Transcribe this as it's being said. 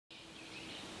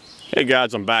Hey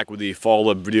guys, I'm back with the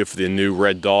follow-up video for the new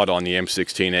red dot on the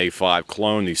M16A5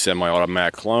 clone, the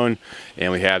semi-automatic clone.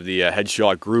 And we have the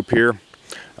headshot group here.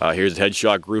 Here's the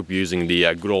headshot group using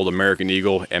the good old American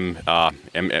Eagle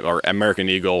American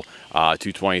Eagle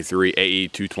 223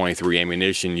 AE223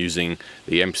 ammunition using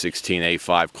the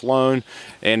M16A5 clone.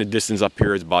 And the distance up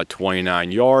here is about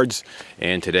 29 yards.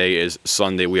 And today is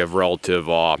Sunday. We have relative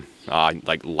light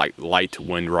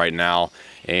wind right now.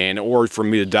 And in order for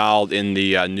me to dial in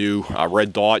the new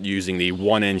red dot using the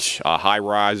 1-inch high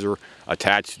riser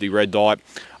attached to the red dot,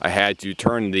 I had to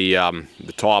turn the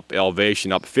top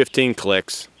elevation up 15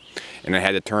 clicks, and I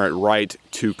had to turn it right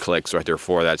 2 clicks right there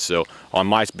for that. So on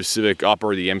my specific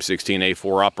upper, the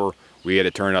M16A4 upper, we had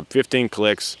to turn it up 15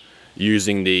 clicks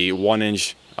using the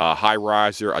 1-inch high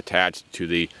riser attached to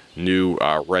the new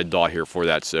red dot here for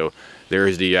that. So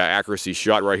there's the accuracy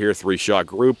shot right here, 3-shot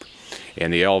group,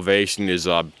 and the elevation is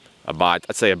about,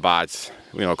 I'd say about,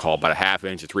 about a ½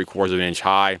 inch to 3/4 of an inch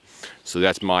high. So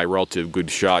that's my relative good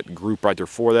shot group right there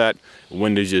for that.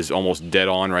 Windage is almost dead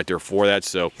on right there for that.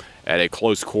 So at a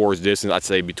close quarters distance, I'd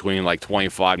say between like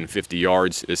 25 and 50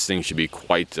 yards, this thing should be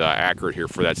quite accurate here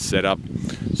for that setup.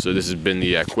 So this has been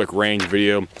the quick range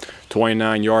video.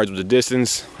 29 yards was the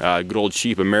distance. Good old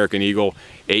cheap American Eagle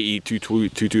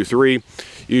AE223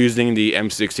 using the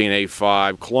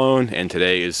M16A5 clone. And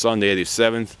today is Sunday the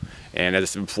 7th. And as I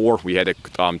said before, we had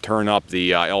to turn up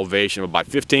the elevation of about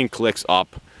 15 clicks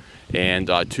up and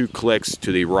 2 clicks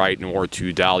to the right in order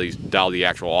to dial the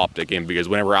actual optic in, because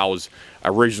whenever I was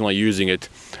originally using it,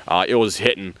 it was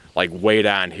hitting like way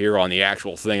down here on the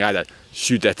actual thing. I had to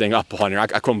shoot that thing up on there. I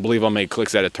couldn't believe how many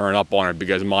clicks I had to turn up on it,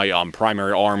 because my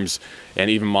primary arms and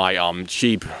even my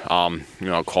cheap,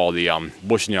 called the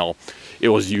Bushnell, it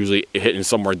was usually hitting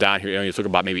somewhere down here. It took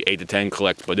about maybe 8 to 10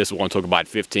 clicks, but this one took about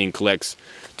 15 clicks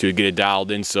to get it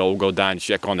dialed in. So we'll go down and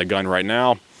check on the gun right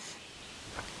now.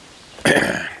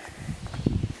 Yeah.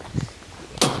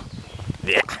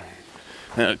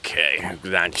 Okay,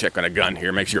 go down and check on the gun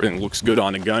here. Make sure everything looks good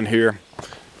on the gun here.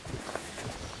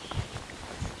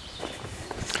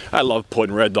 I love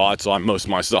putting red dots on most of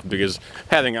my stuff because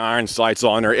having iron sights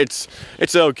on there, it's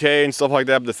okay and stuff like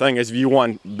that. But the thing is, if you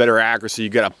want better accuracy, you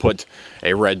gotta put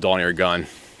a red dot on your gun.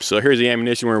 So here's the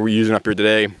ammunition we're using up here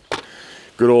today.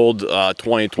 Good old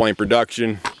 2020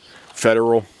 production,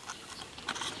 Federal.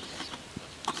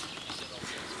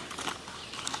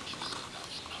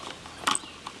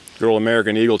 Good old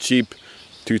American Eagle cheap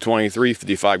 223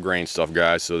 55 grain stuff,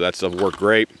 guys. So that stuff worked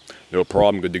great, no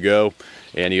problem, good to go.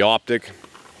 And the optics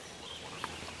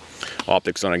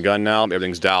on a gun now,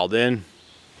 everything's dialed in.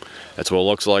 That's what it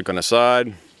looks like on the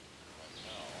side.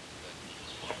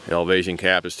 The elevation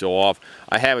cap is still off.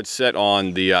 I have it set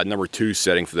on the number 2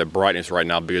 setting for the brightness right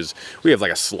now, because we have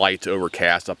like a slight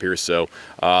overcast up here, so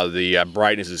the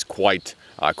brightness is quite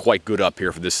good up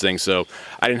here for this thing. So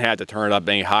I didn't have to turn it up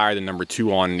any higher than number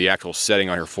 2 on the actual setting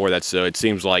on here for that. So it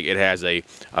seems like it has a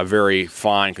very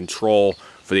fine control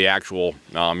for the actual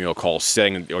call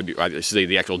setting, or I should say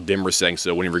the actual dimmer setting.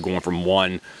 So whenever you're going from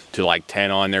 1 to like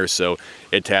 10 on there, so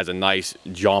it has a nice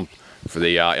jump for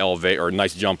the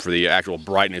nice jump for the actual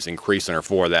brightness increase on her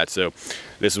for that. So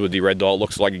this is what the red dot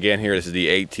looks like again here. This is the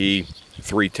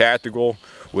AT3 Tactical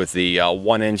with the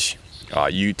 1-inch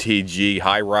UTG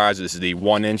high rise. This is the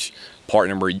 1-inch part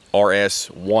number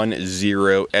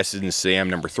RS10 S in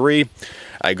Sam number 3.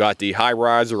 I got the high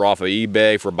riser off of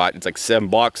eBay for about, it's like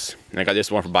 $7, and I got this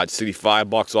one for about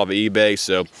 $65 off of eBay.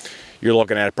 So you're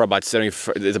looking at probably about 70.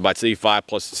 It's about 75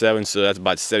 plus 7, so that's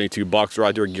about $72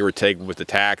 right there, give or take, with the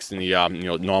tax and the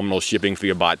nominal shipping fee,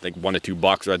 about like $1 to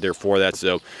 $2 right there for that.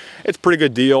 So it's a pretty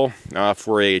good deal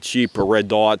for a cheap red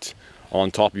dot on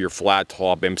top of your flat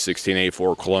top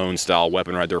M16A4 clone style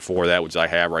weapon right there for that, which I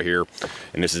have right here.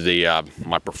 And this is the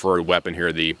my preferred weapon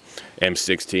here, the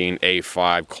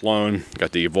M16A5 clone.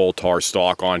 Got the Voltar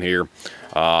stock on here,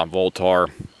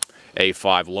 Voltar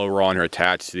A5 lower on here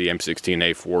attached to the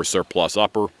M16A4 surplus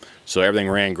upper. So everything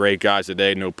ran great, guys,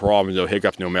 today. No problems, no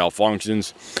hiccups, no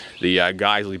malfunctions. The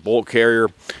Geisley bolt carrier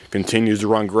continues to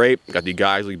run great. Got the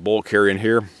Geisley bolt carrier in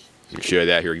here. Let me show you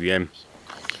that here again.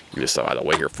 Get this out of the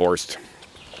way here first.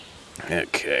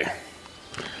 Okay.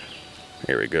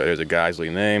 Here we go. There's a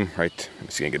Geisley name. Right. I'm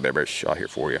just going to get a better shot here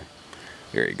for you.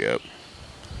 There you go.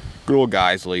 Good old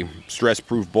Geisley.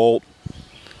 Stress-proof bolt.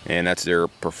 And that's their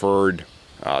preferred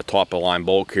top-of-the-line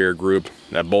bolt carrier group.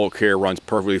 That bolt carrier runs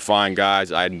perfectly fine,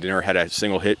 guys. I've never had a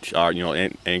single hitch,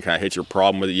 any kind of hitch or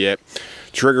problem with it yet.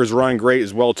 Triggers run great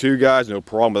as well, too, guys. No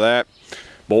problem with that.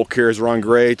 Bolt carriers run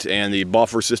great, and the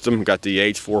buffer system, got the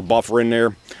H4 buffer in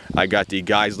there. I got the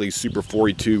Geisley Super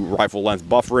 42 rifle length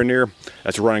buffer in there.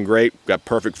 That's running great. Got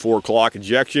perfect 4 o'clock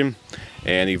ejection.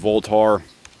 And the Voltar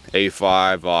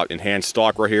A5 enhanced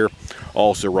stock right here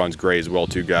also runs great as well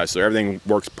too, guys. So everything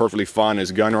works perfectly fine in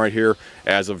this gun right here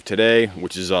as of today,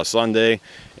 which is Sunday.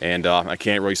 And I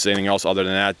can't really say anything else other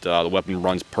than that. The weapon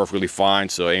runs perfectly fine.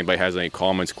 So anybody has any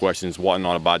comments, questions,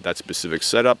 whatnot about that specific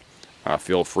setup,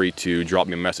 feel free to drop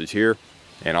me a message here,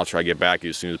 and I'll try to get back to you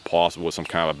as soon as possible with some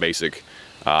kind of a basic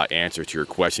answer to your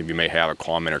question if you may have a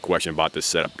comment or question about this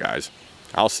setup, guys.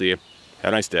 I'll see you.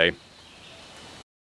 Have a nice day.